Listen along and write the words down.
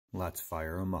Let's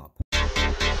fire 'em up.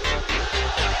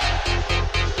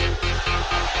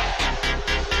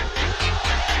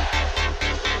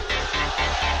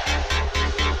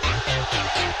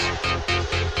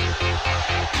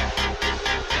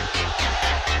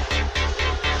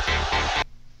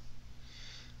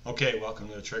 Okay, welcome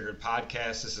to the Triggered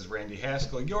Podcast. This is Randy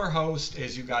Haskell, your host.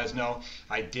 As you guys know,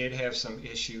 I did have some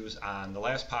issues on the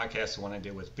last podcast, the one I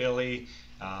did with Billy.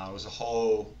 It was a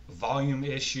whole volume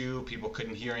issue. People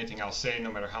couldn't hear anything I was saying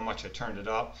no matter how much I turned it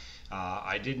up.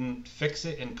 I didn't fix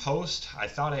it in post. I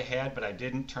thought I had, but I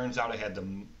didn't. Turns out I had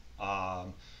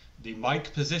the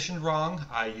mic positioned wrong.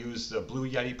 I used the Blue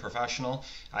Yeti Professional.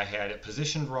 I had it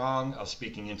positioned wrong. I was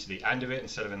speaking into the end of it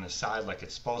instead of in the side like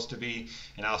it's supposed to be.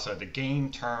 And I also had the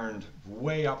gain turned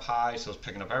way up high, so I was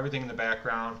picking up everything in the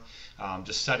background.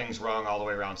 Just settings wrong all the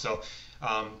way around. So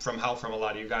from help from a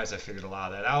lot of you guys, I figured a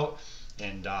lot of that out.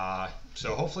 And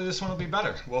so hopefully this one will be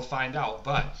better. We'll find out.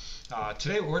 But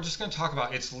today we're just going to talk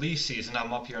about, it's leaf season.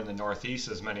 I'm up here in the Northeast,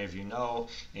 as many of you know,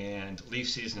 and leaf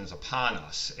season is upon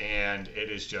us. And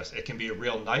it is just, it can be a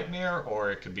real nightmare,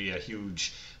 or it could be a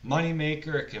huge money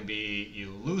maker. It can be you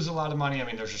lose a lot of money. I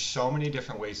mean, there's just so many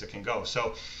different ways it can go.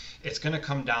 So it's going to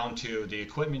come down to the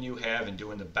equipment you have and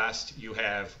doing the best you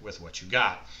have with what you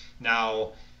got.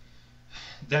 Now,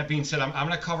 that being said, I'm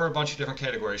going to cover a bunch of different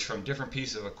categories, from different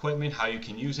pieces of equipment, how you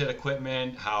can use that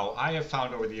equipment, how I have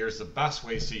found over the years the best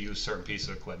ways to use certain pieces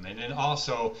of equipment, and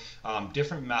also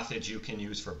different methods you can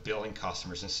use for billing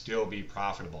customers and still be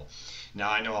profitable.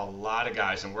 Now, I know a lot of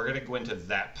guys, and we're going to go into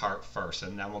that part first,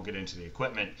 and then we'll get into the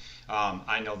equipment.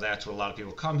 I know that's what a lot of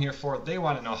people come here for. They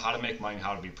want to know how to make money,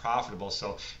 how to be profitable.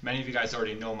 So many of you guys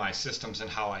already know my systems and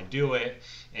how I do it,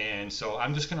 and so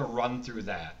I'm just going to run through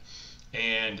that.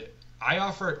 And I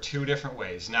offer it two different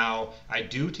ways. Now, I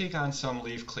do take on some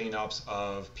leaf cleanups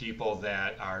of people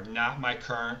that are not my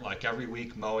current, like every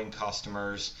week mowing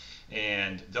customers,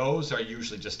 and those are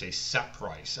usually just a set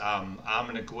price. I'm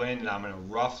going to go in and I'm going to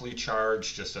roughly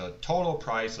charge just a total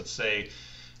price. Let's say,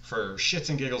 for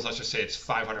shits and giggles, let's just say it's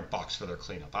 $500 for their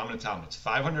cleanup. I'm going to tell them it's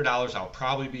 $500. I'll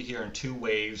probably be here in 2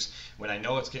 waves. When I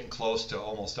know it's getting close to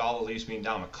almost all the leaves being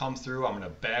down, I'm going to come through. I'm going to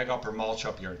bag up or mulch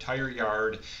up your entire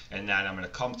yard, and then I'm going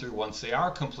to come through once they are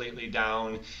completely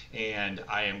down, and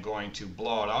I am going to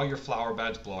blow out all your flower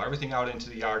beds, blow everything out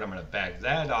into the yard. I'm going to bag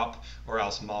that up or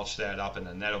else mulch that up, and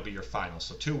then that'll be your final.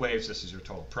 So 2 waves, this is your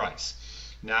total price.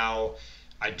 Now,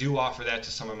 I do offer that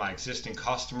to some of my existing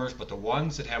customers, but the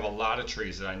ones that have a lot of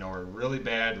trees that I know are really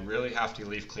bad, really hefty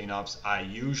leaf cleanups, I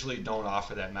usually don't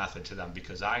offer that method to them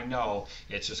because I know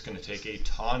it's just going to take a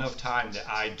ton of time that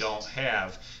I don't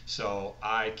have, so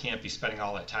I can't be spending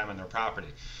all that time on their property.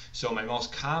 So my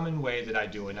most common way that I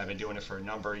do it, and I've been doing it for a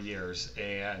number of years,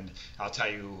 and I'll tell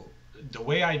you the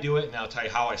way I do it, and I'll tell you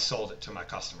how I sold it to my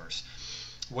customers.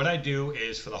 What I do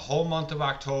is, for the whole month of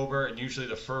October, and usually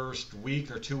the first week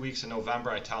or 2 weeks in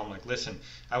November, I tell them, like, listen,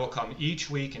 I will come each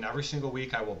week, and every single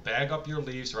week I will bag up your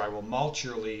leaves, or I will mulch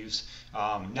your leaves.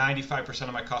 95%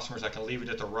 of my customers, I can leave it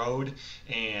at the road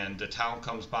and the town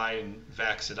comes by and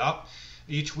vacs it up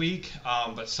each week,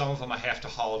 but some of them I have to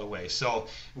haul it away. So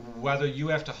whether you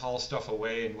have to haul stuff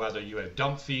away and whether you have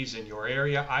dump fees in your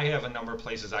area, I have a number of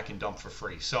places I can dump for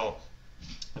free. So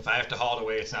if I have to haul it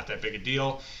away, it's not that big a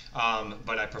deal,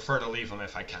 but I prefer to leave them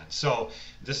if I can. So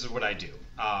this is what I do.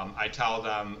 I tell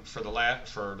them for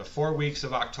the 4 weeks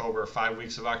of October, 5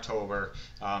 weeks of October,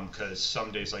 because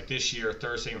some days like this year,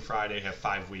 Thursday and Friday have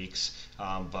 5 weeks,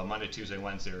 but Monday, Tuesday,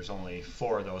 Wednesday, there's only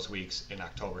 4 of those weeks in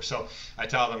October. So I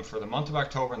tell them for the month of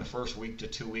October and the first week to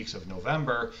 2 weeks of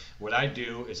November, what I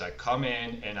do is I come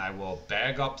in and I will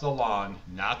bag up the lawn,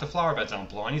 not the flower beds. I don't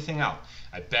blow anything out.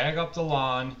 I bag up the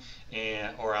lawn,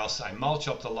 or else I mulch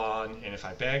up the lawn, and if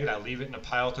I bag it, I leave it in a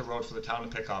pile at the road for the town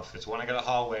to pick up. If it's one I got to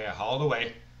haul away, I haul it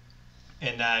away,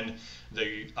 and then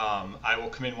I will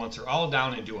come in once they're all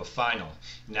down and do a final.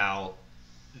 Now,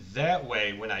 that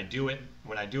way, when I do it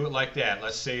like that,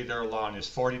 let's say their lawn is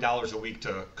 $40 a week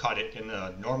to cut it in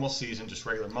the normal season, just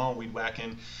regular mowing, weed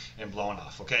whacking, and blowing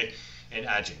off, okay? And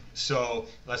edging. So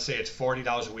let's say it's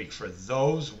 $40 a week. For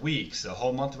those weeks, the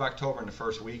whole month of October and the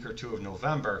first week or 2 of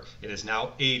November, it is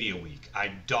now $80 a week.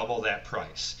 I double that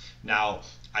price. Now,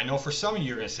 I know for some of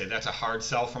you are going to say that's a hard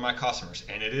sell for my customers,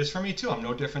 and it is for me too. I'm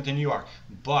no different than you are.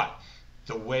 But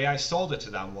the way I sold it to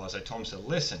them was I told them,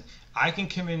 listen, I can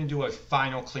come in and do a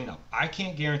final cleanup. I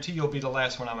can't guarantee you'll be the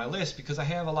last one on my list because I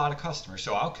have a lot of customers.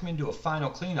 So I'll come in and do a final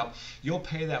cleanup. You'll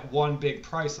pay that one big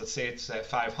price. Let's say it's at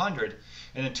 $500,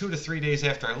 and then 2 to 3 days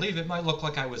after I leave, it might look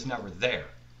like I was never there.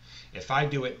 If I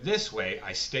do it this way,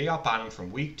 I stay up on them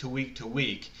from week to week to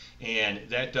week, and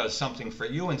that does something for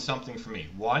you and something for me.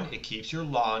 One, it keeps your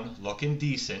lawn looking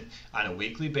decent on a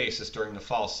weekly basis during the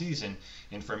fall season,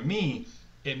 and for me,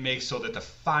 it makes so that the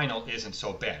final isn't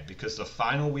so bad, because the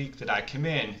final week that I come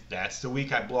in, that's the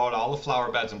week I blow out all the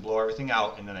flower beds and blow everything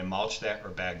out, and then I mulch that or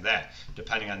bag that,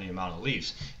 depending on the amount of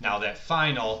leaves. Now that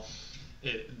final,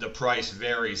 the price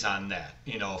varies on that.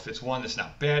 You know, if it's one that's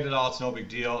not bad at all, it's no big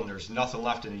deal, and there's nothing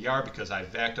left in the yard because I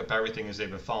vacked up everything as they've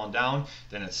been falling down,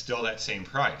 then it's still that same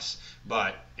price.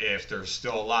 But if there's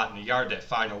still a lot in the yard that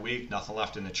final week, nothing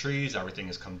left in the trees, everything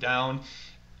has come down,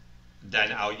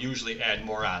 then I'll usually add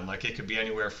more on. Like it could be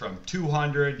anywhere from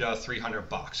 $200 to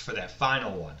 $300 for that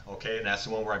final one, okay? And that's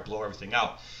the one where I blow everything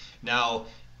out. Now,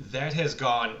 that has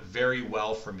gone very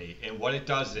well for me. And what it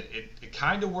does, it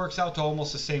kind of works out to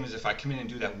almost the same as if I come in and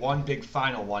do that one big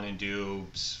final one and do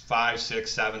 5,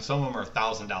 6, 7, some of them are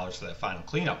 $1,000 for that final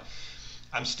cleanup.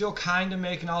 I'm still kind of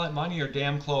making all that money or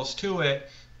damn close to it,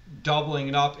 doubling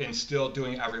it up and still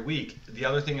doing it every week. The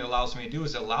other thing it allows me to do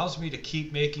is it allows me to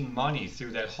keep making money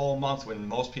through that whole month, when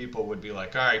most people would be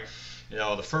like, all right, you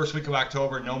know, the first week of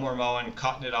October, no more mowing,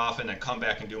 cutting it off, and then come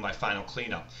back and do my final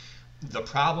cleanup. The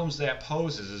problems that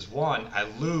poses is, one, I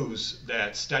lose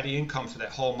that steady income for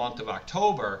that whole month of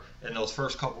October and those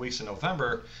first couple weeks of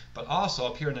November, but also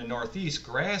up here in the Northeast,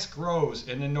 grass grows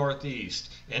in the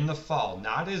Northeast in the fall,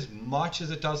 not as much as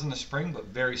it does in the spring, but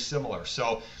very similar.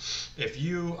 So if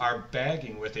you are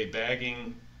bagging with a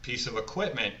bagging piece of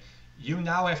equipment, you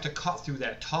now have to cut through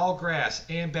that tall grass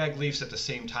and bag leaves at the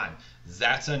same time.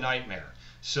 That's a nightmare.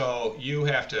 So you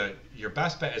have to, your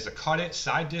best bet is to cut it,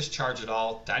 side discharge it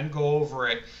all, then go over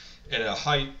it at a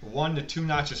height 1 to 2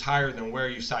 notches higher than where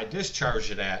you side discharge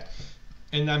it at,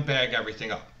 and then bag everything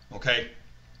up, okay?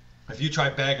 If you try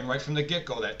bagging right from the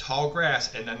get-go, that tall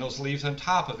grass and then those leaves on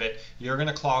top of it, you're going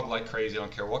to clog like crazy. I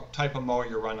don't care what type of mower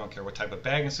you're running, I don't care what type of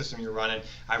bagging system you're running.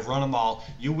 I've run them all.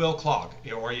 You will clog,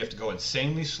 or you have to go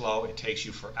insanely slow. It takes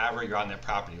you forever. You're on that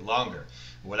property longer.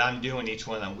 What I'm doing each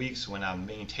one of them weeks when I'm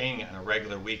maintaining it on a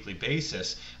regular weekly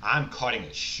basis, I'm cutting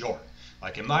it short.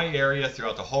 Like in my area,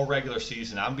 throughout the whole regular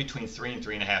season, I'm between 3 and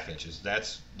 3.5 inches.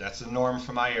 That's the norm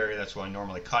for my area. That's what I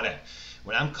normally cut at.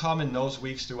 When I'm coming those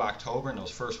weeks through October and those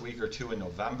first week or two in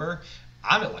November,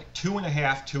 I'm at like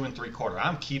 2.5, 2 3/4.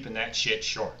 I'm keeping that shit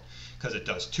short because it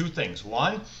does two things.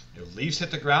 One, the leaves hit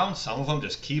the ground. Some of them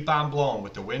just keep on blowing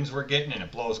with the winds we're getting, and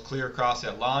it blows clear across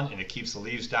that lawn, and it keeps the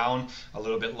leaves down a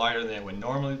little bit lighter than it would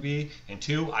normally be. And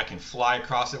two, I can fly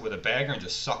across it with a bagger and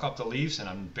just suck up the leaves, and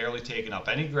I'm barely taking up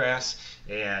any grass,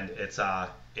 and it's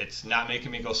not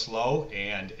making me go slow,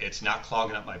 and it's not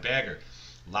clogging up my bagger.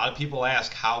 A lot of people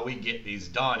ask how we get these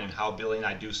done and how Billy and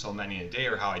I do so many a day,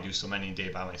 or how I do so many a day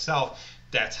by myself.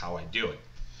 That's how I do it.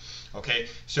 Okay,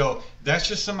 so that's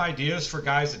just some ideas for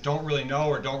guys that don't really know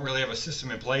or don't really have a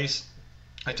system in place.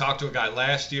 I talked to a guy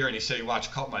last year and he said he watched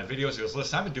a couple of my videos. He goes,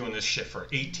 listen, I've been doing this shit for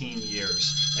 18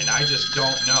 years and I just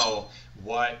don't know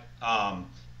what,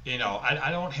 you know,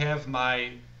 I don't have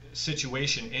my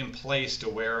situation in place to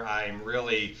where I'm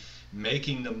really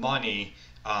making the money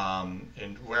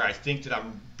and where I think that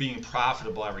I'm being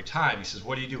profitable every time. He says,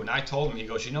 what do you do? And I told him, he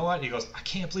goes, you know what? He goes, I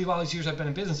can't believe all these years I've been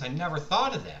in business, I never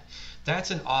thought of that.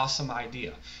 That's an awesome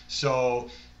idea.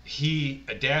 So he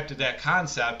adapted that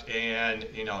concept, and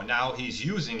you know, now he's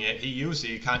using it.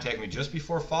 He contacted me just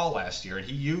before fall last year, and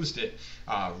he used it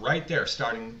right there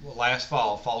starting last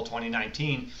fall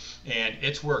 2019, and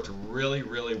it's worked really,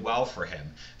 really well for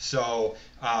him. So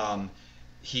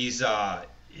he's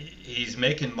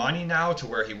making money now to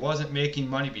where he wasn't making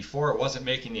money before. It wasn't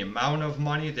making the amount of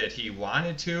money that he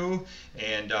wanted to,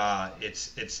 and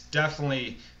it's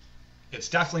definitely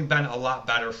been a lot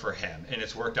better for him, and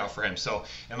it's worked out for him. So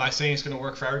am I saying it's going to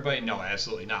work for everybody? No,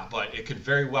 absolutely not, but it could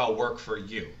very well work for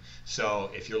you. So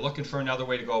if you're looking for another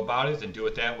way to go about it, then do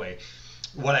it that way.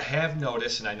 What I have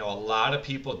noticed, and I know a lot of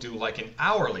people do like an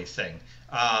hourly thing.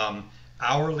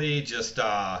 Hourly, just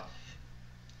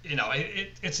you know,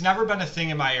 it's never been a thing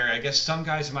in my area. I guess some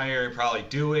guys in my area probably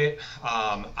do it.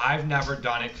 I've never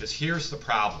done it because here's the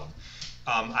problem.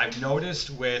 I've noticed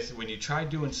when you try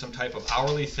doing some type of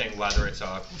hourly thing, whether it's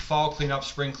a fall cleanup,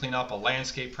 spring cleanup, a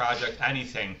landscape project,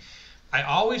 anything, I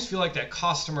always feel like that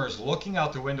customer is looking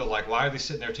out the window like, why are they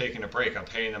sitting there taking a break? I'm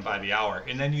paying them by the hour.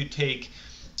 And then you take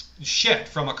shit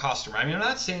from a customer. I mean, I'm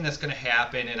not saying that's going to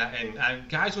happen, and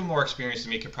guys with more experience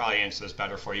than me could probably answer this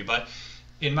better for you, but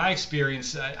in my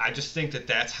experience, I just think that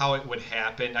that's how it would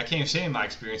happen. I can't even say in my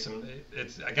experience.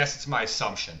 I guess it's my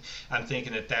assumption. I'm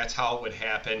thinking that that's how it would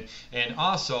happen. And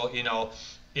also, you know,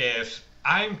 if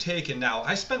I'm taking now,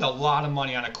 I spend a lot of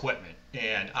money on equipment.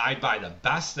 and I buy the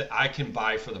best that I can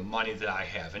buy for the money that I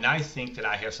have. And I think that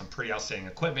I have some pretty outstanding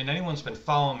equipment. Anyone's been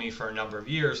following me for a number of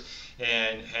years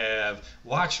and have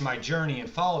watched my journey and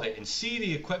followed it and see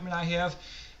the equipment I have,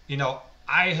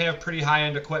 I have pretty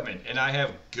high-end equipment and I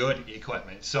have good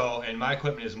equipment. So, and my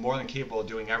equipment is more than capable of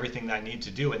doing everything that I need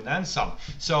to do and then some.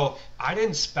 So I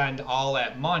didn't spend all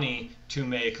that money to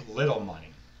make little money.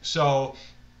 So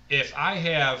if I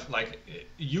have, like,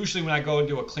 usually when I go and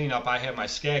do a cleanup, I have my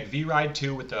Skag V-Ride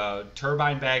 2 with the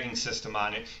turbine bagging system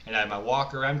on it, and I have my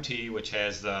Walker MT, which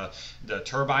has the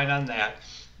turbine on that.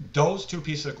 Those two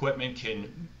pieces of equipment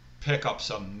can pick up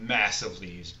some massive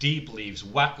leaves, deep leaves,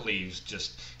 wet leaves,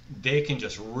 they can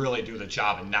just really do the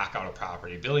job and knock out a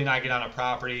property. Billy and I get on a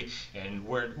property and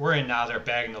we're in now there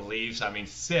bagging the leaves. I mean,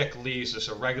 thick leaves, just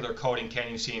a regular coating, can't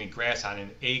even see any grass on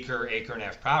an acre and a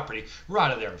half property. We're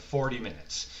out of there in 40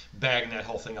 minutes bagging that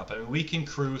whole thing up. I mean, we can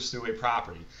cruise through a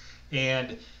property.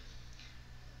 And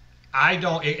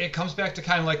it comes back to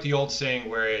kind of like the old saying,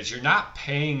 whereas you're not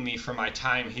paying me for my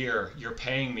time here, you're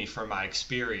paying me for my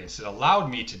experience. It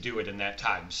allowed me to do it in that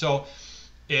time. So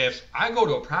if I go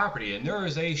to a property and there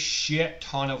is a shit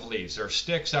ton of leaves, there are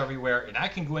sticks everywhere, and I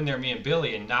can go in there, me and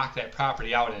Billy, and knock that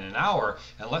property out in an hour,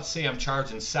 and let's say I'm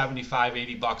charging 75,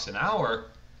 80 bucks an hour,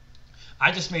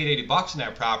 I just made 80 bucks in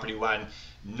that property when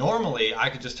normally I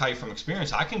could just tell you from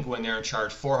experience, I can go in there and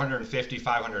charge $450,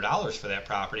 $500 for that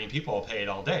property, and people will pay it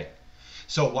all day.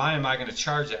 So why am I going to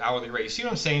charge the hourly rate? You see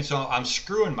what I'm saying? So I'm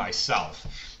screwing myself.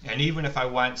 And even if I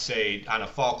went, say, on a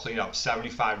fall cleanup,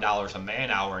 $75 a man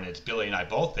hour, and it's Billy and I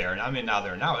both there, and I'm in now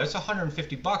there now, that's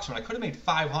 150 bucks when I could have made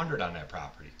 500 on that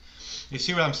property. You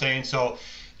see what I'm saying? So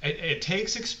it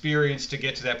takes experience to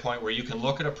get to that point where you can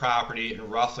look at a property and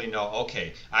roughly know,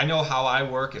 okay, I know how I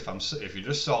work if you're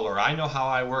just solar. I know how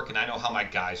I work and I know how my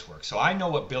guys work. So I know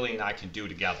what Billy and I can do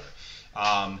together.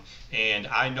 And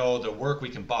I know the work we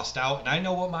can bust out, and I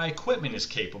know what my equipment is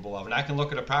capable of, and I can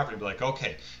look at a property and be like,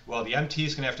 okay, well, the MT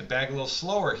is going to have to bag a little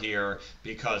slower here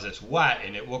because it's wet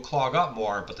and it will clog up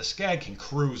more, but the Skag can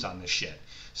cruise on this shit.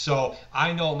 So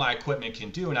I know what my equipment can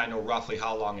do, and I know roughly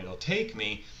how long it'll take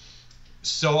me,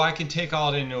 so I can take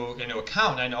all it into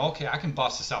account, and I know, okay, I can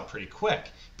bust this out pretty quick.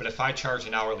 But if I charge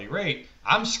an hourly rate,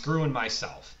 I'm screwing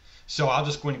myself. So I'll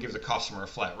just go in and give the customer a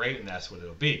flat rate, and that's what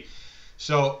it'll be.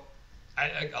 So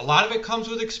a lot of it comes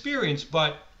with experience,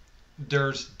 but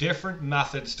there's different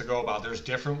methods to go about. There's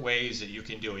different ways that you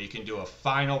can do it. You can do a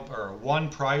final or one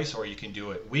price, or you can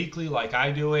do it weekly like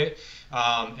I do it,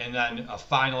 and then a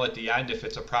final at the end if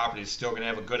it's a property that's still going to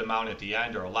have a good amount at the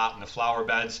end or a lot in the flower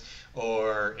beds,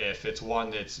 or if it's one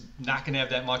that's not going to have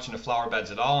that much in the flower beds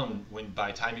at all, and when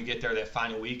by the time you get there that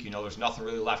final week, there's nothing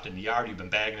really left in the yard. You've been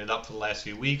bagging it up for the last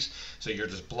few weeks, so you're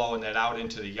just blowing that out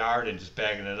into the yard and just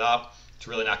bagging it up. It's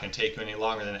really not going to take you any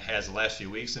longer than it has the last few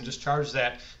weeks, and just charge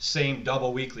that same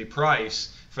double weekly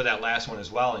price for that last one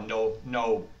as well, and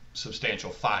no substantial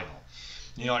final.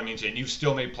 You know what I mean? And you've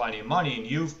still made plenty of money, and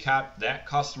you've kept that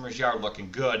customer's yard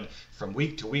looking good from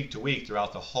week to week to week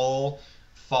throughout the whole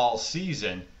fall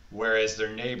season, whereas their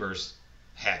neighbors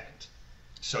haven't.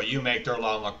 So you make their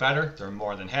lawn look better. They're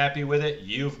more than happy with it.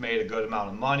 You've made a good amount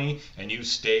of money, and you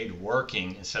stayed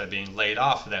working instead of being laid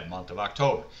off for that month of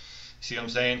October. See what I'm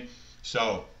saying?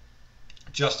 So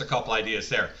just a couple ideas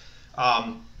there.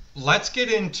 Let's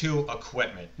get into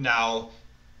equipment. Now,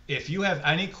 if you have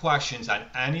any questions on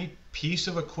any piece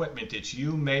of equipment that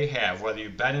you may have, whether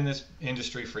you've been in this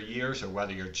industry for years or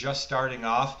whether you're just starting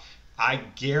off, I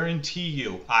guarantee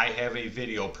you I have a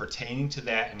video pertaining to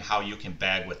that and how you can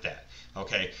bag with that.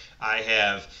 Okay, I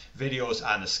have videos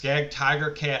on the Skag Tiger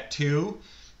Cat 2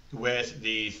 with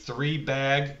the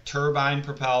 3-bag turbine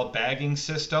propelled bagging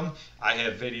system. I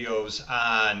have videos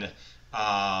on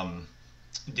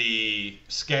the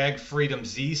Skag Freedom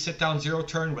Z sit-down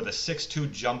zero-turn with a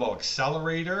 6.2 jumbo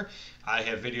accelerator. I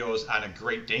have videos on a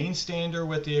Great Dane stander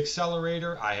with the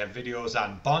accelerator. I have videos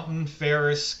on Bunton,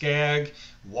 Ferris, Skag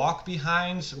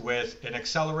walk-behinds with an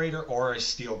accelerator or a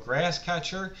steel grass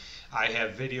catcher. I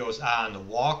have videos on the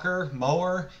Walker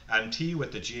mower MT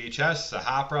with the GHS, the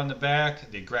hopper on the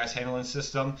back, the grass handling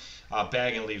system,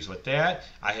 bagging leaves with that.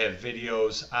 I have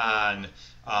videos on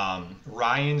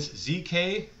Ryan's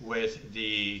ZK with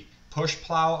the push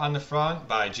plow on the front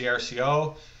by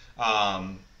JRCO,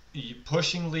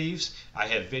 pushing leaves. I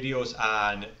have videos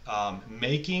on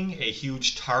making a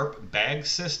huge tarp bag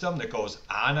system that goes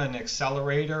on an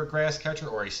accelerator grass catcher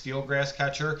or a steel grass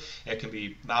catcher. It can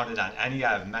be mounted on any.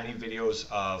 I have many videos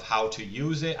of how to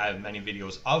use it. I have many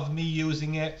videos of me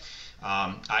using it.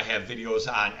 I have videos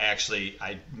on, actually,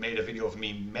 I made a video of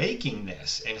me making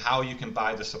this and how you can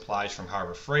buy the supplies from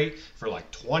Harbor Freight for like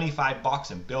 25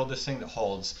 bucks and build this thing that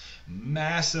holds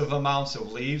massive amounts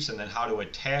of leaves, and then how to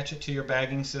attach it to your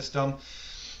bagging system.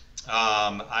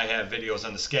 I have videos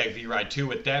on the Skag V-Ride 2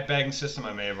 with that bagging system.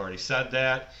 I may have already said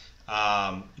that.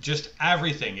 Just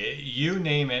everything, you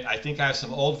name it. I think I have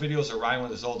some old videos of Ryan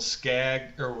with his old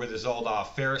Skag, or with his old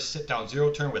Ferris sit-down zero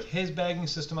turn with his bagging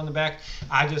system on the back.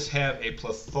 I just have a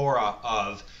plethora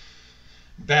of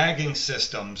bagging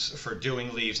systems for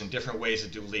doing leaves and different ways to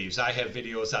do leaves. I have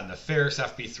videos on the Ferris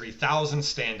FB3000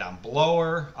 stand-on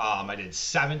blower. I did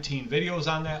 17 videos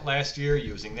on that last year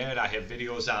using that. I have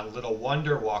videos on Little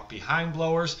Wonder walk-behind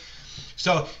blowers.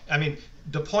 So, I mean,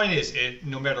 the point is,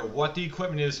 no matter what the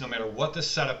equipment is, no matter what the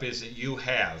setup is that you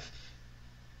have,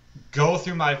 go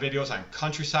through my videos on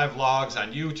Countryside Vlogs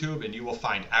on YouTube, and you will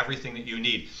find everything that you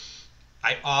need.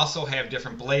 I also have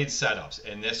different blade setups,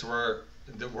 and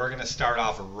we're going to start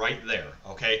off right there,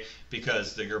 okay?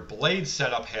 Because your blade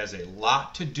setup has a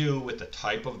lot to do with the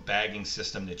type of bagging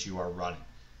system that you are running.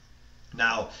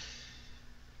 Now,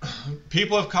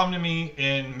 people have come to me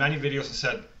in many videos and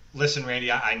said, listen, Randy,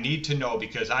 I need to know,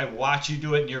 because I watch you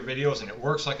do it in your videos and it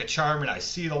works like a charm, and I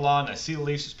see the lawn, I see the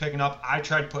leaves it's picking up. I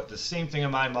tried to put the same thing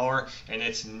in my mower and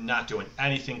it's not doing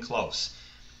anything close.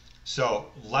 So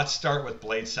let's start with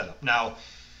blade setup. Now,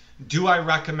 do I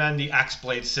recommend the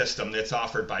X-Blade system that's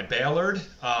offered by Ballard?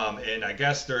 And I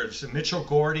guess there's Mitchell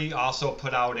Gordy also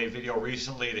put out a video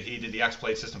recently that he did the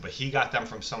X-Blade system, but he got them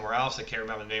from somewhere else. I can't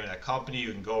remember the name of that company.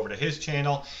 You can go over to his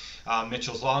channel,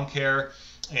 Mitchell's Lawn Care,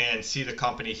 and see the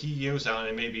company he used. I don't know,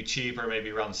 it may be cheaper, maybe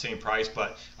around the same price,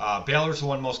 but Ballard's the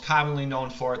one most commonly known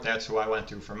for it. That's who I went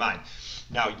through for mine.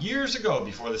 Now, years ago,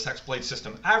 before this X-Blade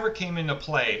system ever came into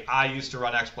play, I used to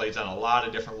run X-Blades on a lot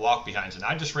of different walk-behinds, and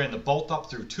I just ran the bolt up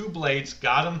through two blades,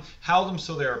 got them, held them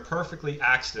so they were perfectly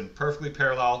axed and perfectly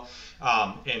parallel,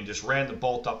 and just ran the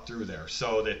bolt up through there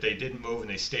so that they didn't move and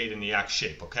they stayed in the X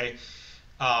shape, okay?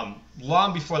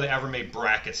 Long before they ever made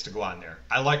brackets to go on there.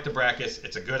 I like the brackets.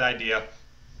 It's a good idea.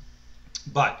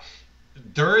 But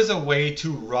there is a way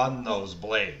to run those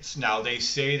blades. Now, they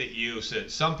say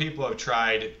that some people have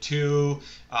tried two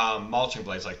mulching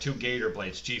blades, like two Gator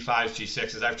blades, G5s,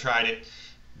 G6s. I've tried it.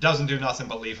 Doesn't do nothing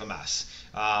but leave a mess.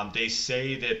 They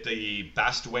say that the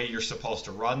best way you're supposed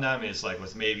to run them is like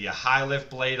with maybe a high lift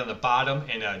blade on the bottom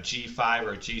and a G5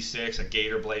 or a G6, a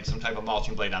Gator blade, some type of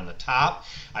mulching blade on the top.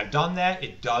 I've done that.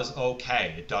 It does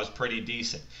okay. It does pretty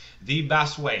decent. The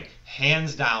best way,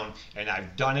 hands down, and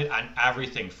I've done it on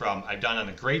everything from, I've done it on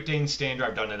the Great Dane stander,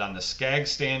 I've done it on the Skag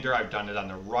stander, I've done it on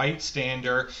the Wright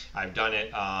stander, I've done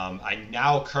it, I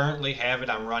now currently have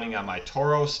it, I'm running on my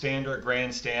Toro stander,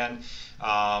 grandstand.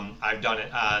 I've done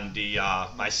it on the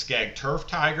my Skag Turf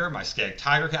Tiger, my Skag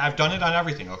Tiger. I've done it on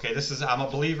everything, okay? I'm a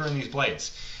believer in these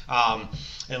blades.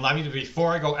 And let me,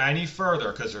 before I go any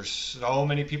further, because there's so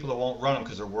many people that won't run them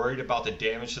because they're worried about the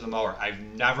damage to the mower. I've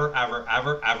never, ever,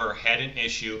 ever, ever had an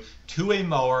issue to a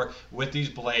mower with these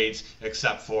blades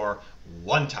except for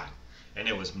one time, and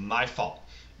it was my fault.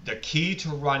 The key to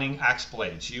running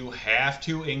X-Blades, you have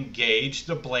to engage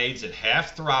the blades at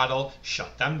half throttle,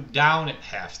 shut them down at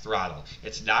half throttle.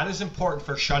 It's not as important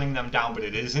for shutting them down, but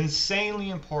it is insanely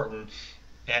important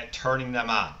at turning them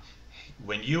on.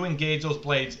 When you engage those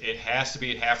blades, it has to be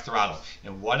at half throttle.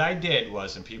 And what I did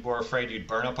was, and people were afraid you'd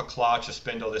burn up a clutch, a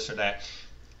spindle, this or that.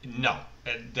 No,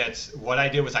 that's what I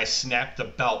did was I snapped the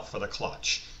belt for the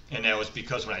clutch. And that was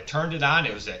because when I turned it on,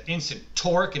 it was that instant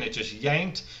torque and it just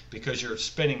yanked, because you're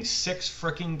spinning 6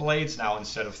 freaking blades now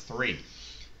instead of 3.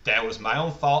 That was my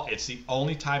own fault. It's the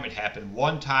only time it happened,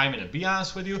 one time. And to be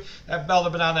honest with you, that belt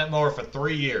had been on that mower for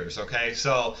 3 years, okay?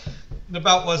 So the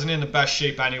belt wasn't in the best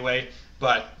shape anyway,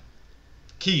 but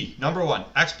key, number 1,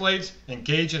 X-Blades,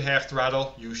 engage at half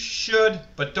throttle. You should,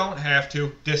 but don't have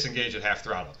to, disengage at half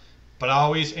throttle. But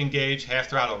always engage half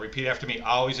throttle. Repeat after me,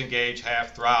 always engage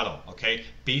half throttle, okay?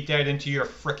 Beat that into your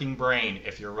freaking brain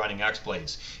if you're running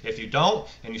X-Blades. If you don't,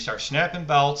 and you start snapping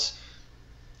belts,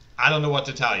 I don't know what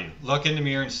to tell you. Look in the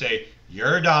mirror and say,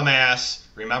 you're a dumbass.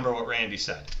 Remember what Randy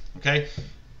said, okay?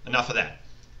 Enough of that.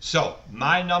 So,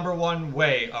 my number 1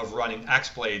 way of running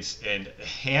X-Blades, and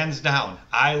hands down,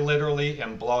 I literally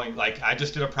am blowing, like I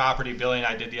just did a property Billy and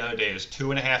I did the other day. It was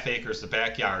 2.5 acres, the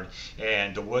backyard,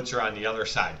 and the woods are on the other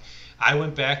side. I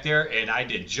went back there and I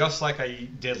did just like I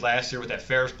did last year with that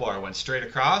Ferris blower. I went straight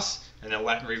across and then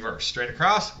went in reverse. Straight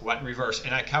across, went in reverse.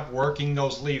 And I kept working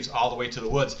those leaves all the way to the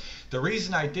woods. The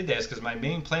reason I did that is because my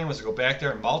main plan was to go back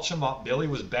there and mulch them up. Billy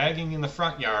was bagging in the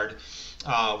front yard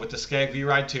with the Skag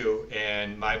V-Ride 2,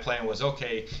 and my plan was,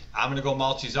 okay, I'm going to go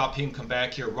mulch these up. He can come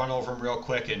back here, run over them real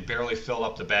quick, and barely fill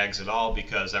up the bags at all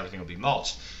because everything will be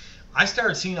mulched. I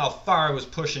started seeing how far I was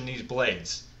pushing these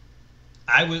blades.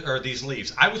 These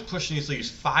leaves. I was pushing these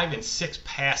leaves 5 and 6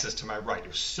 passes to my right. There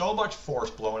was so much force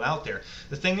blowing out there.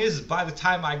 The thing is, by the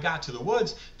time I got to the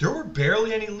woods, there were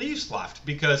barely any leaves left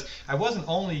because I wasn't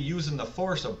only using the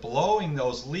force of blowing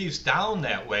those leaves down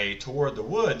that way toward the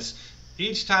woods.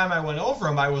 Each time I went over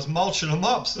them, I was mulching them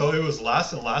up, so it was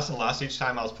less and less and less each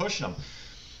time I was pushing them.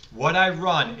 What I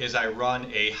run is I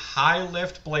run a high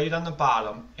lift blade on the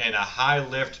bottom and a high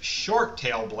lift short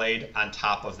tail blade on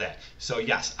top of that. So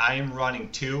yes, I am running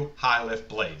 2 high lift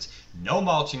blades. No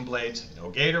mulching blades, no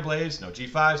gator blades, no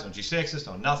G5s, no G6s,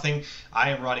 no nothing.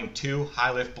 I am running 2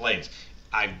 high lift blades.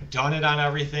 I've done it on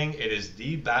everything. It is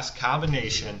the best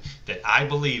combination that I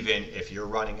believe in if you're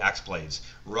running X blades.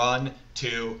 Run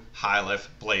 2 high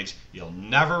lift blades. You'll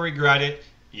never regret it.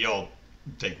 You'll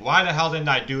think, why the hell didn't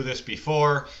I do this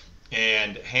before?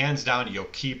 And hands down, you'll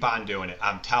keep on doing it.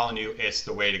 I'm telling you, it's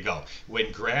the way to go.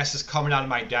 When grass is coming out of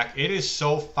my deck, it is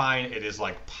so fine, it is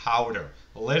like powder,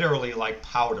 literally like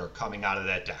powder coming out of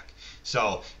that deck.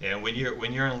 So, and when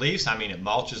you're in leaves, I mean, it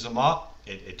mulches them up.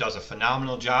 It does a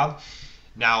phenomenal job.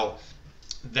 Now,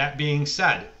 that being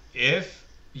said, if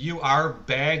you are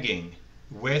bagging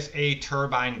with a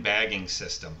turbine bagging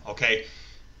system, okay,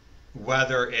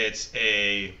 whether it's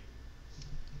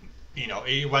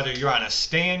whether you're on a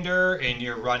stander and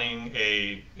you're running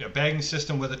a bagging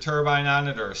system with a turbine on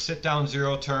it, or a sit-down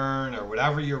zero turn, or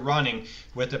whatever you're running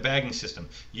with the bagging system,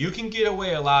 you can get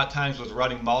away a lot of times with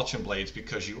running mulching blades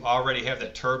because you already have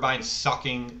that turbine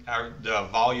sucking the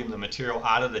volume, the material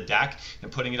out of the deck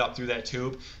and putting it up through that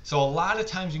tube. So a lot of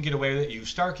times you can get away with it. You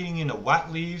start getting into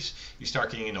wet leaves, you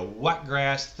start getting into wet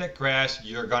grass, thick grass,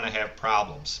 you're going to have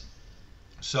problems.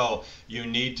 So you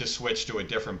need to switch to a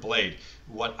different blade.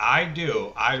 What I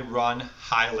do, I run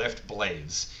high lift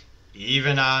blades,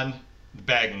 even on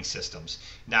bagging systems.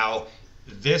 Now,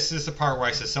 this is the part where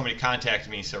I said somebody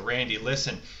contacted me and said, Randy,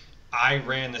 listen, I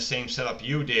ran the same setup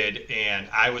you did and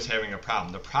I was having a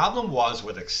problem. The problem was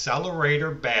with accelerator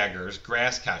baggers,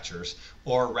 grass catchers,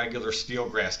 or regular steel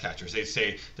grass catchers. They'd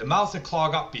say the mouth would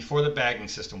clog up before the bagging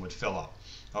system would fill up.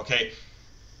 Okay,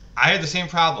 I had the same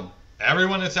problem.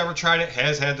 Everyone that's ever tried it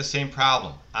has had the same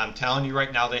problem. I'm telling you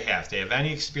right now, they have. If they have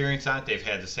any experience on it, they've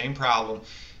had the same problem.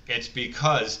 It's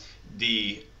because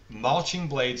the mulching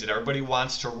blades that everybody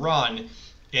wants to run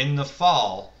in the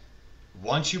fall,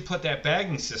 once you put that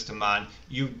bagging system on,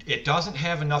 it doesn't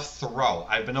have enough throw.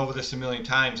 I've been over this a million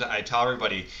times. I tell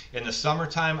everybody, in the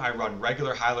summertime, I run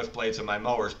regular high lift blades on my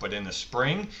mowers, but in the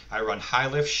spring, I run high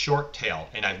lift short tail.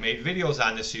 And I've made videos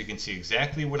on this so you can see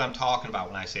exactly what I'm talking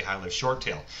about when I say high lift short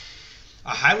tail. A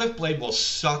high lift blade will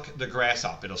suck the grass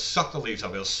up. It'll suck the leaves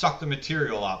up. It'll suck the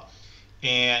material up.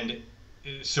 And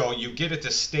so you get it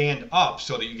to stand up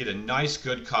so that you get a nice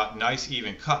good cut, nice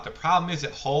even cut. The problem is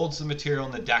it holds the material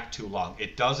in the deck too long.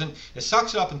 It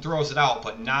sucks it up and throws it out,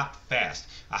 but not fast.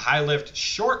 A high lift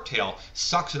short tail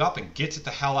sucks it up and gets it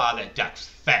the hell out of that deck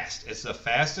fast. It's the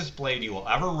fastest blade you will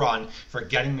ever run for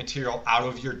getting material out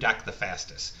of your deck the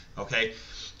fastest. Okay?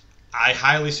 I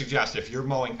highly suggest if you're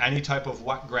mowing any type of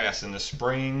wet grass in the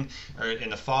spring or in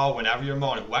the fall, whenever you're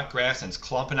mowing wet grass and it's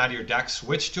clumping out of your deck,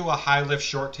 switch to a high lift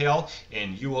short tail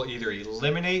and you will either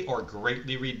eliminate or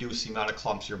greatly reduce the amount of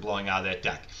clumps you're blowing out of that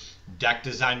deck. Deck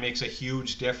design makes a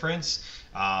huge difference.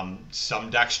 Some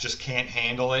decks just can't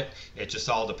handle it. It just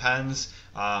all depends.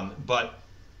 But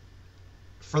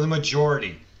for the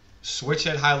majority, switch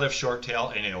that high lift short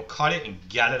tail and it'll cut it and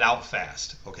get it out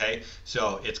fast. Okay,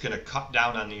 so it's going to cut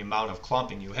down on the amount of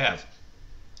clumping you have.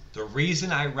 The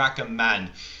reason I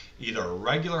recommend either a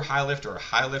regular high lift or a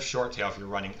high lift short tail if you're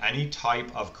running any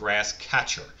type of grass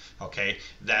catcher, okay,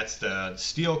 that's the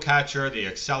steel catcher, the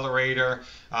accelerator,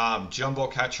 jumbo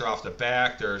catcher off the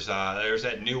back. There's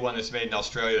that new one that's made in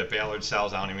Australia that Ballard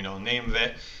sells. I don't even know the name of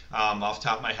it off the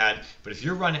top of my head. But if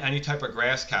you're running any type of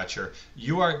grass catcher,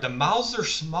 the mouths are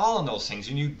small on those things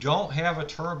and you don't have a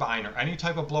turbine or any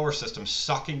type of blower system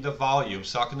sucking the volume,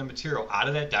 sucking the material out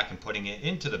of that deck and putting it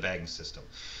into the bagging system.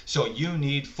 So you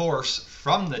need force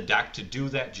from the deck to do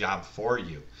that job for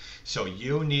you. So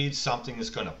you need something that's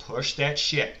going to push that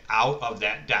shit out of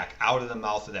that deck, out of the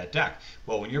mouth of that deck.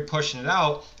 Well, when you're pushing it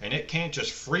out and it can't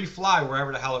just free fly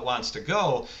wherever the hell it wants to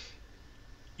go,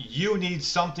 you need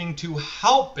something to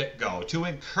help it go, to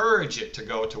encourage it to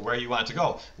go to where you want to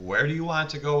go. Where do you want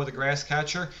to go with a grass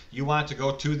catcher? You want to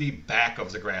go to the back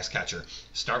of the grass catcher.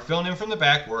 Start filling in from the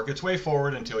back, work its way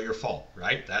forward until you're full,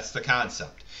 right? That's the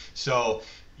concept. So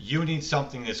you need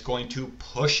something that's going to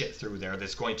push it through there,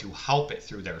 that's going to help it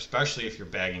through there, especially if you're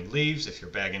bagging leaves, if you're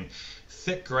bagging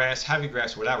thick grass, heavy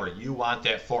grass, whatever. You want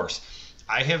that force.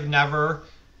 I have never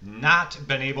not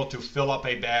been able to fill up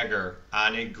a bagger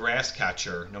on a grass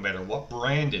catcher, no matter what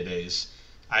brand it is.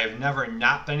 I have never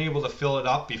not been able to fill it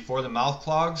up before the mouth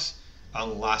clogs,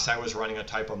 unless I was running a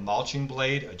type of mulching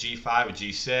blade, a G5, a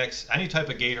G6, any type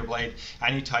of gator blade,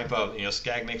 any type of,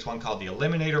 Skag makes one called the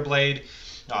Eliminator blade.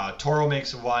 Toro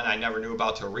makes one I never knew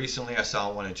about till recently. I saw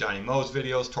in one of Johnny Moe's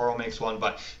videos. Toro makes one,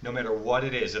 but no matter what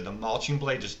it is, the mulching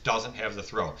blade just doesn't have the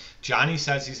throw. Johnny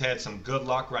says he's had some good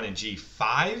luck running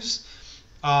G5s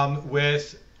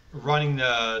with running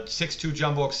the 6.2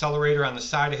 jumbo accelerator on the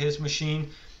side of his machine.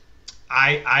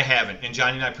 I haven't, and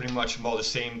Johnny and I pretty much mow the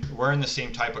same. We're in the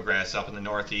same type of grass up in the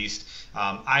Northeast.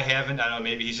 I haven't. I don't know.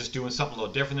 Maybe he's just doing something a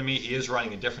little different than me. He is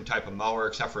running a different type of mower,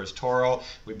 except for his Toro.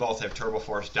 We both have Turbo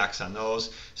Force decks on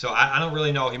those, so I don't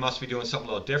really know. He must be doing something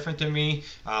a little different than me.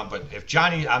 But if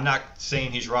Johnny, I'm not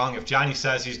saying he's wrong. If Johnny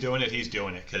says he's doing it,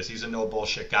 because he's a no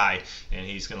bullshit guy, and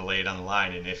he's going to lay it on the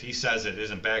line. And if he says it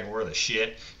isn't bagging worth of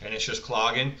shit and it's just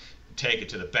clogging, take it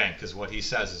to the bank, because what he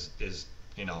says is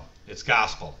it's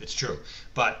gospel. It's true.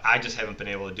 But I just haven't been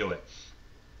able to do it.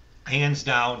 Hands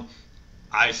down,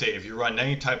 I say if you run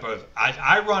any type of,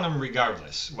 I run them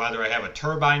regardless, whether I have a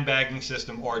turbine bagging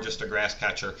system or just a grass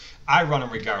catcher, I run them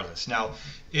regardless. Now,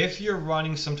 if you're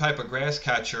running some type of grass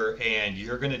catcher and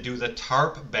you're going to do the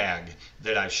tarp bag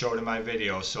that I showed in my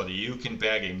video so that you can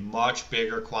bag a much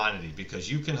bigger quantity,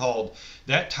 because you can hold,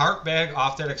 that tarp bag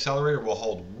off that accelerator will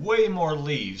hold way more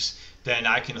leaves than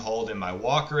I can hold in my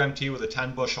Walker MT with a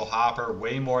 10 bushel hopper,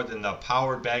 way more than the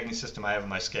powered bagging system I have in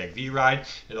my Skag V-Ride.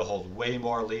 It'll hold way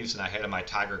more leaves than I had in my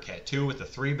Tiger Cat 2 with the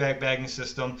 3-bag bagging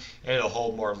system. It'll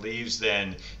hold more leaves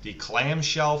than the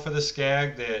clamshell for the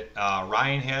Skag that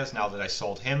Ryan has now that I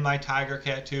sold him my Tiger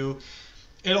Cat 2.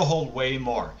 It'll hold way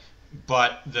more.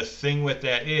 But the thing with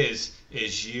that is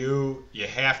you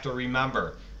have to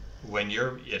remember,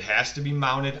 it has to be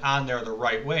mounted on there the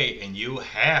right way, and you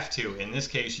have to, in this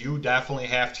case, you definitely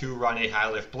have to run a high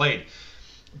lift blade,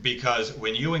 because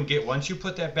once you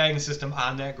put that bagging system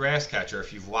on that grass catcher,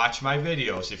 if you've watched my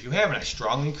videos, if you haven't, I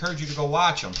strongly encourage you to go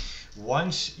watch them.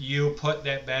 Once you put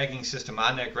that bagging system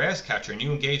on that grass catcher and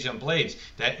you engage them blades,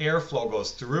 that airflow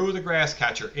goes through the grass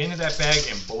catcher into that bag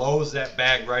and blows that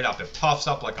bag right up. It puffs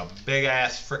up like a big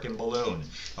ass freaking balloon.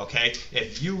 Okay,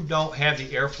 if you don't have the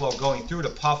airflow going through to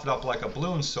puff it up like a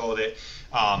balloon so that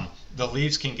the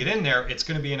leaves can get in there, it's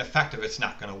going to be ineffective. It's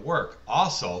not going to work.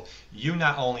 Also, you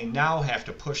not only now have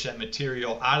to push that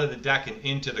material out of the deck and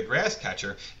into the grass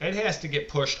catcher, it has to get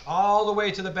pushed all the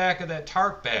way to the back of that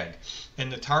tarp bag.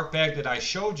 And the tarp bag that I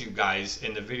showed you guys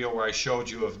in the video where I showed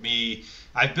you of me,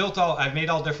 I've made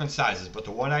all different sizes, but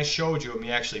the one I showed you of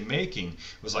me actually making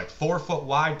was like 4 foot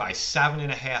wide by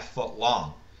 7.5 foot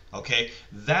long. Okay,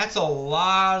 that's a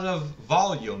lot of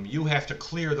volume. You have to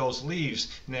clear those leaves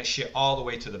and that shit all the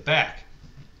way to the back.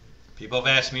 People have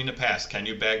asked me in the past, can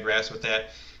you bag grass with that?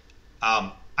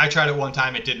 I tried it one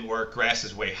time, it didn't work. Grass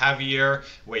is way heavier,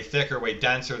 way thicker, way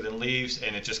denser than leaves,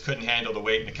 and it just couldn't handle the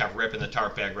weight, and it kept ripping the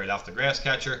tarp bag right off the grass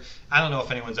catcher. I don't know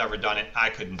if anyone's ever done it.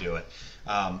 I couldn't do it.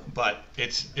 But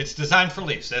it's designed for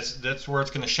leaves. That's where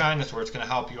it's going to shine. That's where it's going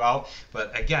to help you out.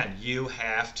 But again, you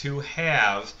have to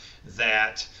have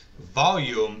that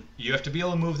volume. You have to be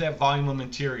able to move that volume of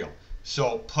material.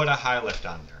 So put a high lift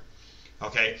on there.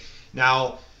 Okay.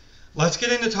 Now let's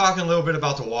get into talking a little bit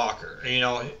about the walker.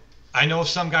 I know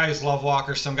some guys love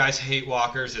walkers, some guys hate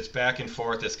walkers. It's back and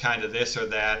forth. It's kind of this or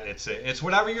that. It's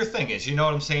whatever your thing is. You know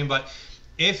what I'm saying? But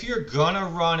if you're going to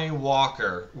run a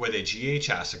walker with a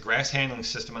GHS, a grass handling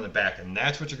system on the back, and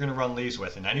that's what you're going to run leaves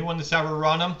with, and anyone that's ever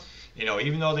run them,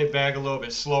 even though they bag a little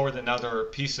bit slower than other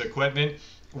piece of equipment,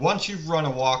 once you've run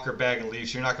a walker bagging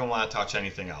leaves, you're not going to want to touch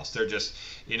anything else. They're just,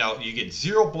 you get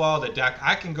zero blow of the deck.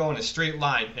 I can go in a straight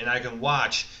line and I can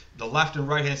watch the left and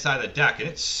right hand side of the deck, and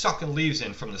it's sucking leaves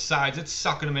in from the sides, it's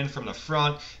sucking them in from the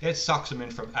front, it sucks them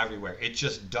in from everywhere. It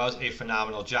just does a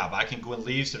phenomenal job. I can go in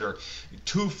leaves that are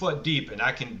 2 foot deep, and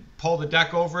I can pull the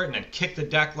deck over it and then kick the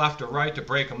deck left or right to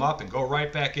break them up and go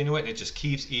right back into it, and it just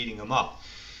keeps eating them up.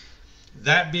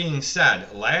 That being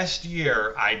said, last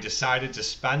year I decided to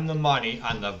spend the money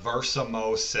on the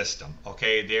Versamo system.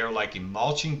 Okay, they're like a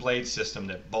mulching blade system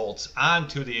that bolts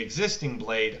onto the existing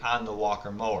blade on the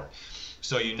Walker mower.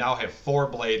 So you now have 4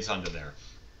 blades under there.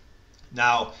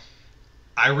 Now,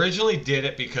 I originally did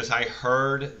it because I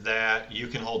heard that you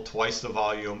can hold twice the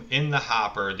volume in the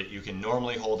hopper that you can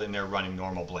normally hold in there running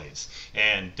normal blades.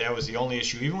 And that was the only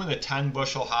issue. Even with a 10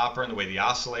 bushel hopper and the way the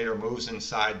oscillator moves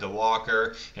inside the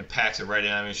walker and packs it right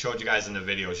in. I showed you guys in the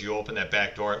videos. You open that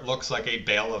back door, it looks like a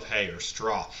bale of hay or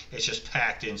straw. It's just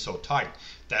packed in so tight.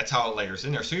 That's how it layers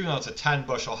in there. So even though it's a 10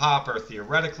 bushel hopper,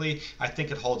 theoretically, I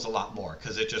think it holds a lot more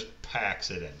because it just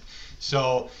packs it in.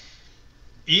 So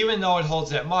even though it holds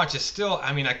that much, it's still,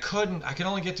 I could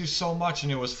only get through so much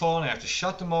and it was full and I have to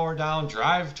shut the mower down,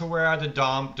 drive to where I had to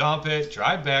dump it,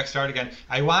 drive back, start again.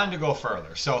 I wanted to go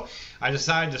further. So I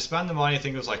decided to spend the money. I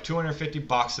think it was like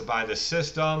 $250 to buy this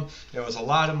system. It was a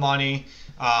lot of money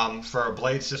for a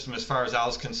blade system as far as I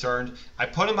was concerned. I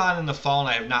put them on in the fall and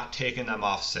I have not taken them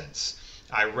off since.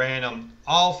 I ran them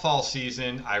all fall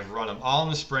season. I've run them all in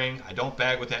the spring. I don't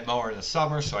bag with that mower in the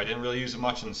summer, so I didn't really use it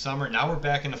much in the summer. Now we're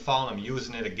back in the fall and I'm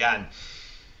using it again.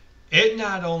 It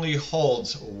not only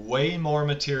holds way more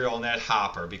material in that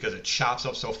hopper because it chops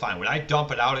up so fine. When I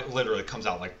dump it out, it literally comes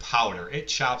out like powder. It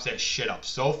chops that shit up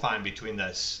so fine between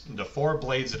the 4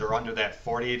 blades that are under that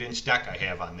 48-inch deck I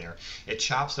have on there. It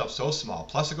chops up so small.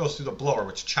 Plus it goes through the blower,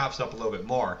 which chops up a little bit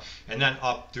more, and then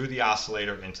up through the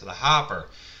oscillator into the hopper.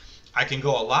 I can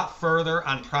go a lot further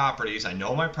on properties. I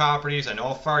know my properties. I know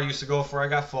how far I used to go before I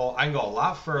got full. I can go a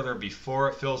lot further before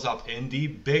it fills up. And the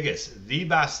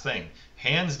best thing,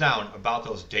 hands down, about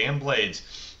those damn blades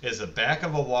is the back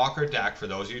of a walker deck. For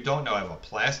those of you who don't know, I have a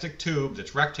plastic tube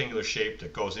that's rectangular shaped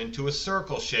that goes into a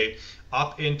circle shape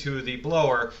up into the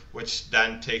blower, which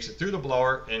then takes it through the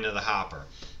blower into the hopper.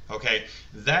 Okay,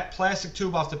 that plastic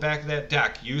tube off the back of that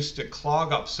deck used to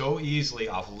clog up so easily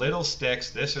off little sticks,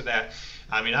 this or that.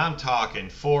 I'm talking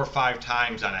 4 or 5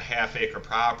 times on a half-acre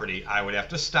property. I would have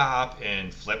to stop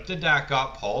and flip the deck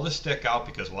up, pull the stick out,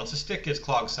 because once the stick gets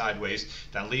clogged sideways,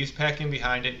 then leaves packing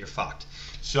behind it, you're fucked.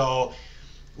 So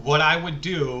what I would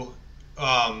do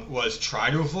was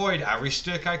try to avoid every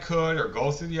stick I could, or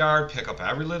go through the yard, pick up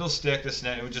every little stick, this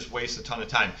and that. It would just waste a ton of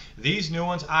time. These new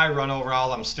ones, I run over all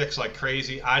them sticks like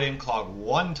crazy. I didn't clog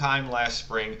one time last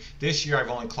spring. This year I've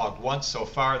only clogged once so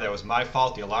far. That was my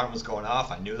fault. The alarm was going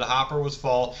off. I knew the hopper was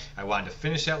full. I wanted to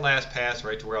finish that last pass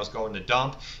right to where I was going to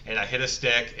dump, and I hit a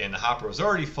stick and the hopper was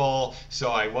already full, so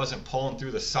I wasn't pulling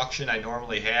through the suction I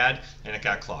normally had, and it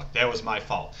got clogged. That was my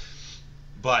fault.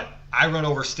 But I run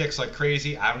over sticks like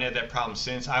crazy. I haven't had that problem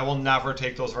since. I will never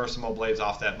take those Versamo blades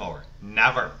off that mower.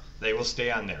 Never. They will stay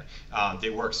on there.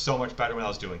 They work so much better when I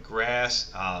was doing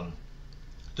grass.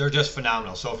 They're just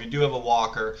phenomenal. So if you do have a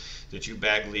walker that you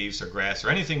bag leaves or grass or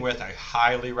anything with, I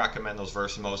highly recommend those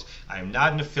Versamos. I am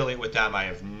not an affiliate with them. I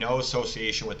have no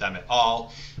association with them at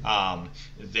all.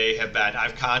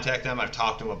 I've contacted them. I've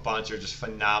talked to them a bunch. They're just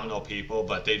phenomenal people,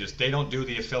 but they don't do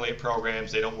the affiliate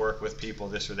programs. They don't work with people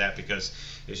this or that because,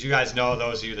 as you guys know,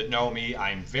 those of you that know me,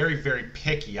 I'm very, very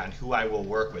picky on who I will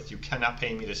work with. You cannot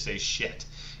pay me to say shit.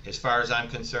 As far as I'm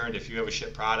concerned, if you have a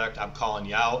shit product, I'm calling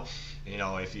you out.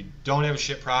 If you don't have a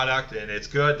shit product and it's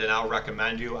good, then I'll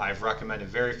recommend you. I've recommended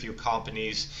very few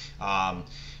companies,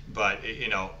 but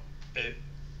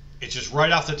it's just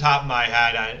right off the top of my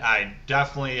head.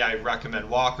 I recommend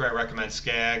Walker. I recommend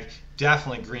Skag.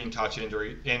 Definitely Green Touch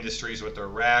Industries with their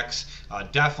racks.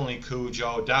 Definitely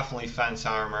Cujo. Definitely Fence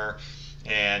Armor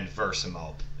and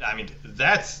Versamo.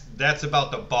 That's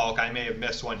about the bulk. I may have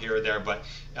missed one here or there, but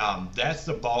that's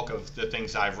the bulk of the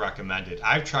things I've recommended.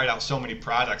 I've tried out so many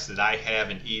products that I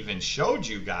haven't even showed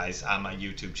you guys on my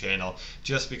YouTube channel,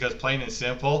 just because, plain and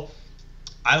simple,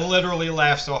 I literally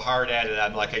laughed so hard at it.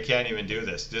 I'm like, I can't even do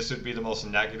this. This would be the most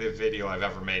negative video I've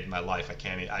ever made in my life.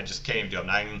 I just can't even do it. I'm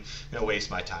not even gonna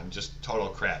waste my time. Just total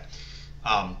crap.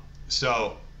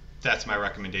 So that's my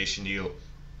recommendation to you.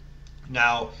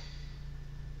 Now,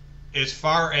 as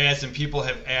far as, and people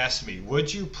have asked me,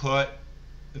 would you put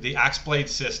the X-Blade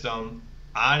system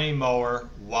on a mower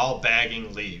while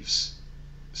bagging leaves,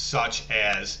 such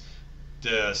as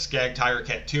the Skag Tiger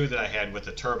Cat 2 that I had with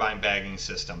the turbine bagging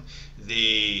system,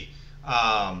 the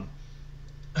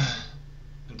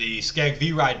Skag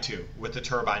V-Ride 2 with the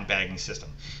turbine bagging system?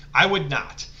 I would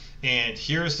not. And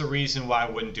here's the reason why I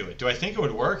wouldn't do it. Do I think it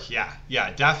would work? Yeah,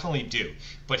 I definitely do.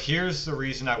 But here's the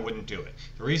reason I wouldn't do it.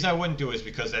 The reason I wouldn't do it is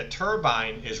because that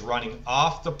turbine is running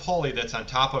off the pulley that's on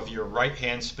top of your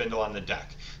right-hand spindle on the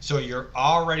deck. So you're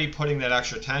already putting that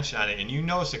extra tension on it, and you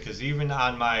notice it because even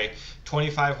on my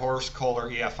 25 horse Kohler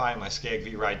EFI, my Skag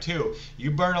V-Ride 2, you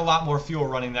burn a lot more fuel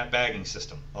running that bagging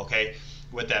system, okay?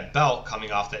 with that belt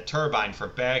coming off that turbine for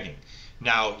bagging.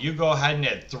 Now you go ahead and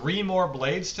add 3 more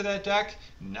blades to that deck.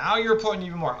 Now you're putting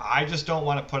even more. I just don't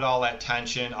want to put all that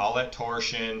tension, all that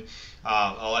torsion,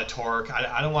 all that torque.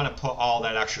 I don't want to put all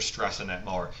that extra stress in that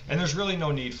mower. And there's really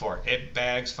no need for it. It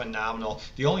bags phenomenal.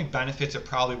 The only benefits it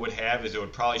probably would have is it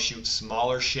would probably shoot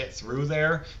smaller shit through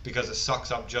there because it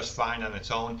sucks up just fine on its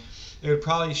own. It would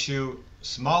probably shoot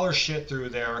smaller shit through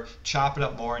there, chop it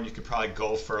up more, and you could probably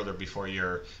go further before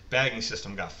your bagging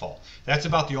system got full. That's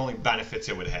about the only benefits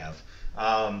it would have.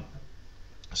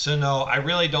 So no, I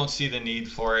really don't see the need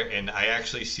for it, and I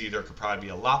actually see there could probably be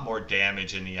a lot more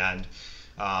damage in the end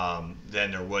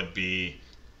than there would be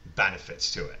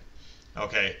benefits to it.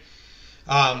 Okay,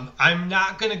 I'm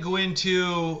not going to go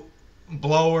into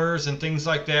blowers and things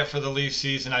like that for the leaf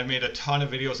season. I've made a ton of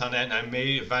videos on that, and I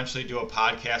may eventually do a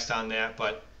podcast on that,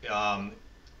 but I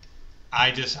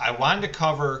wanted to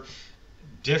cover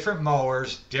different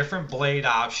mowers, different blade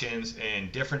options,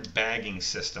 and different bagging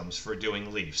systems for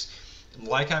doing leaves.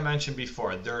 Like I mentioned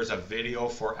before, there's a video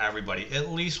for everybody, at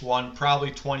least one,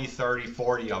 probably 20, 30,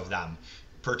 40 of them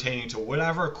pertaining to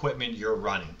whatever equipment you're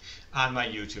running on my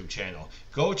YouTube channel.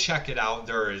 Go check it out.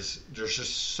 There's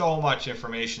just so much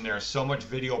information there, so much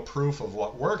video proof of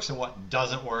what works and what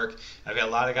doesn't work. I've got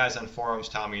a lot of guys on forums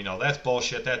telling me, you know, that's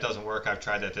bullshit, that doesn't work, I've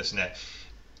tried that, this and that.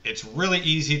 It's really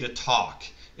easy to talk.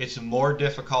 It's more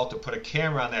difficult to put a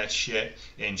camera on that shit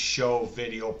and show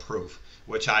video proof,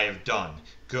 which I have done.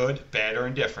 Good, bad, or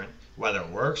indifferent. Whether it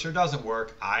works or doesn't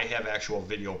work, I have actual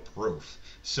video proof.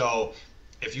 So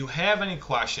if you have any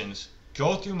questions,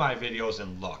 go through my videos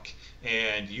and look.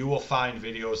 And you will find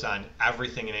videos on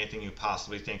everything and anything you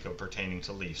possibly think of pertaining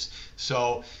to leaves.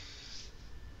 So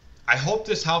I hope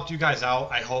this helped you guys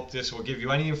out. I hope this will give you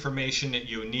any information that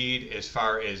you need as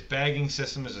far as bagging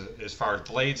systems, as far as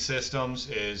blade systems,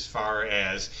 as far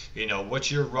as, you know,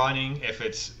 what you're running, if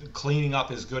it's cleaning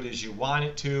up as good as you want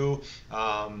it to,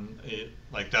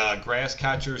 like the grass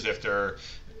catchers, if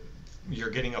you're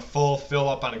getting a full fill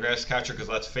up on a grass catcher, because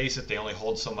let's face it, they only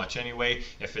hold so much anyway.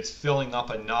 If it's filling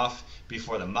up enough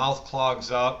before the mouth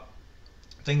clogs up,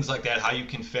 things like that, how you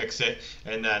can fix it.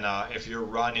 And then if you're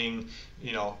running,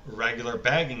 you know, regular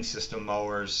bagging system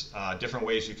mowers, different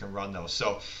ways you can run those.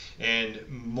 So, and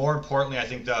more importantly, I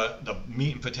think the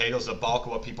meat and potatoes, the bulk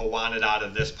of what people wanted out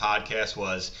of this podcast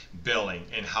was billing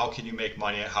and how can you make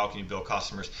money, how can you bill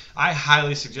customers. I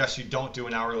highly suggest you don't do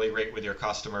an hourly rate with your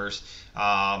customers.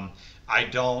 I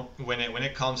don't, when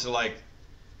it comes to like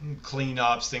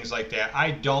cleanups, things like that, I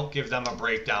don't give them a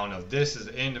breakdown of this is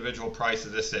the individual price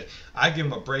of this. I give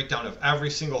them a breakdown of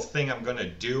every single thing I'm going to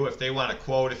do. If they want a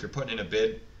quote, if you're putting in a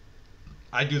bid,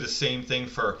 I do the same thing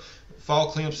for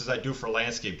fall cleanups as I do for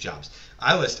landscape jobs.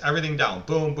 I list everything down.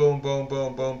 Boom, boom, boom,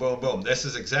 boom, boom, boom, boom. This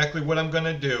is exactly what I'm going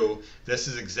to do. This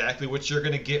is exactly what you're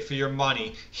going to get for your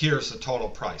money. Here's the total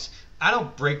price. I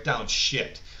don't break down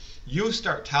shit. You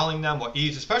start telling them what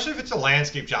each, especially if it's a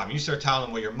landscape job, you start telling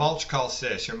them, well, your mulch costs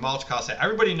this, your mulch costs that.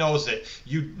 Everybody knows that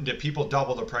people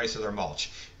double the price of their mulch.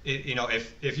 You know,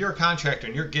 if you're a contractor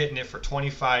and you're getting it for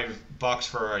 $25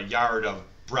 for a yard of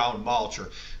brown mulch, or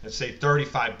let's say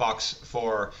 $35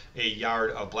 for a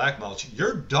yard of black mulch,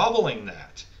 you're doubling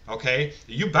that. Okay,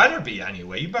 you better be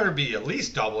anyway. You better be at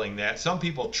least doubling that. Some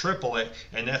people triple it,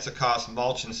 and that's the cost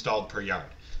mulch installed per yard.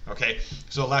 Okay,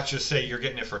 so let's just say you're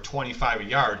getting it for $25 a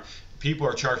yard. People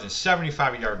are charging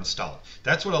 $75 a yard installed.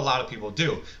 That's what a lot of people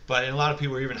do, but a lot of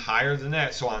people are even higher than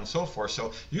that, so on and so forth.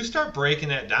 So you start breaking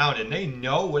that down, and they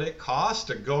know what it costs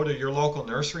to go to your local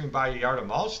nursery and buy a yard of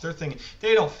mulch. They're thinking,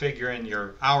 they don't figure in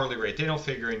your hourly rate, they don't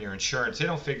figure in your insurance, they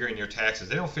don't figure in your taxes,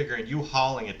 they don't figure in you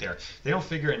hauling it there, they don't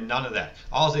figure in none of that.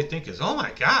 All they think is, oh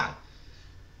my God,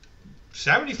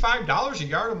 $75 a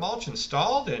yard of mulch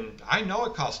installed, and I know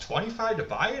it costs $25 to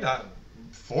buy it.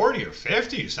 40 or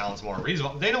 50 sounds more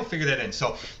reasonable. They don't figure that in.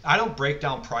 So I don't break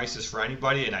down prices for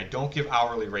anybody, and I don't give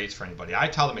hourly rates for anybody. I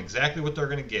tell them exactly what they're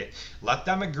going to get. Let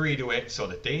them agree to it so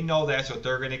that they know that's what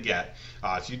they're going to get.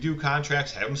 If you do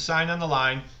contracts, have them sign on the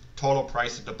line. Total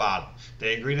price at the bottom.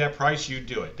 They agree to that price, you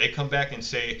do it. They come back and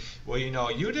say, well, you know,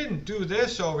 you didn't do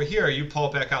this over here. You pull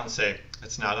it back out and say,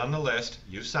 it's not on the list.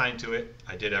 You signed to it.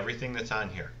 I did everything that's on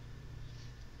here.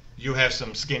 You have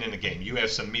some skin in the game. You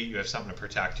have some meat. You have something to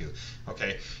protect you.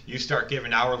 Okay? You start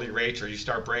giving hourly rates or you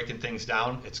start breaking things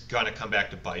down, it's going to come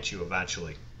back to bite you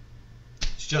eventually.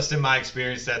 It's just in my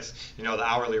experience, that's, you know, the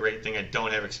hourly rate thing. I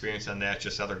don't have experience on that,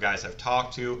 just other guys I've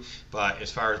talked to. But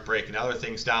as far as breaking other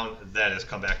things down, that has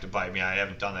come back to bite me. I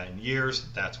haven't done that in years.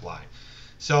 That's why.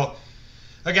 So,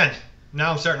 again,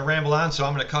 now I'm starting to ramble on, so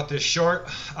I'm going to cut this short.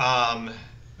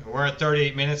 We're at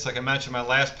 38 minutes, like I mentioned in my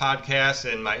last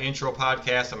podcast and my intro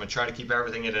podcast. I'm going to try to keep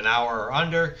everything at an hour or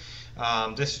under.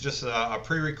 This is just a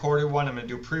pre-recorded one. I'm going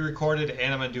to do pre-recorded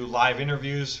and I'm going to do live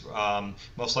interviews,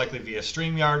 most likely via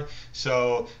StreamYard.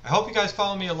 So I hope you guys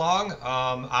follow me along.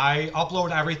 I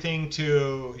upload everything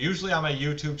to, usually on my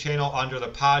YouTube channel under the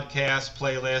podcast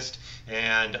playlist.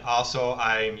 And also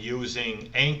I'm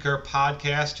using Anchor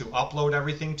Podcast to upload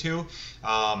everything to.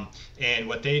 And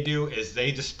what they do is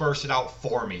they disperse it out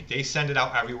for me. They send it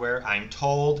out everywhere. I'm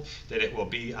told that it will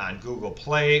be on Google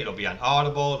Play, it'll be on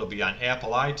Audible, it'll be on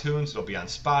Apple iTunes, it'll be on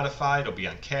Spotify, it'll be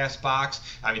on CastBox.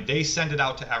 I mean, they send it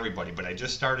out to everybody, but I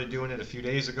just started doing it a few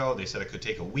days ago. They said it could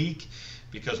take a week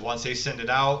because once they send it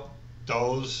out,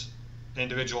 those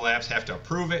individual apps have to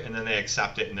approve it and then they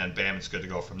accept it and then bam, it's good to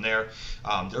go from there.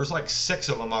 There's like 6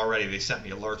 of them already. They sent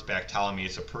me alerts back telling me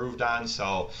it's approved on.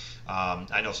 So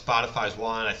I know Spotify's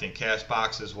one, I think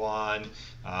CastBox is one.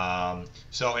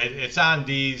 So it's on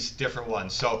these different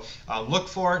ones. So look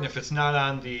for it, and if it's not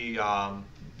on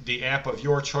the app of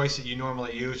your choice that you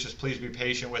normally use, just please be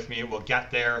patient with me. It will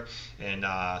get there, and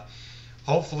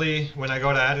hopefully when I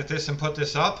go to edit this and put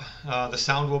this up, the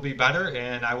sound will be better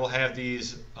and I will have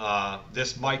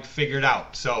this mic figured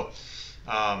out. So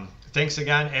thanks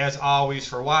again, as always,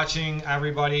 for watching,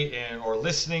 everybody, or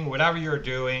listening, whatever you're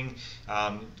doing.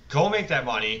 Go make that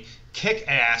money, kick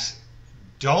ass.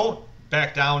 Don't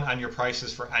back down on your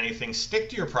prices for anything. Stick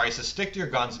to your prices, stick to your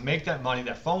guns, make that money.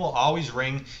 That phone will always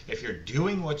ring. If you're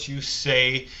doing what you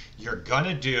say you're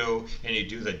gonna do and you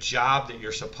do the job that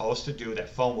you're supposed to do, that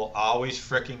phone will always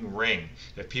freaking ring.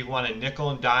 If people want to nickel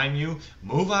and dime you,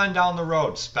 move on down the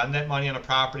road. Spend that money on a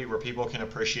property where people can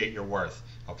appreciate your worth.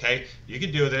 Okay? You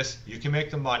can do this. You can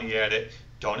make the money at it.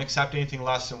 Don't accept anything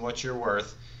less than what you're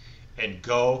worth. And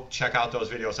go check out those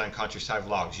videos on Countryside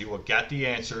Vlogs. You will get the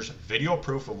answers, video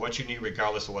proof of what you need,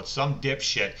 regardless of what some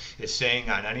dipshit is saying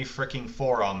on any freaking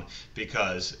forum,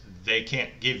 because they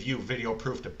can't give you video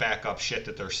proof to back up shit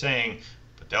that they're saying,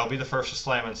 but they'll be the first to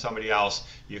slam on somebody else.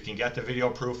 You can get the video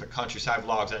proof at Countryside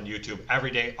Vlogs on YouTube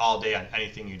every day, all day, on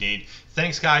anything you need.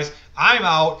 Thanks, guys. I'm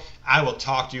out. I will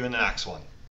talk to you in the next one.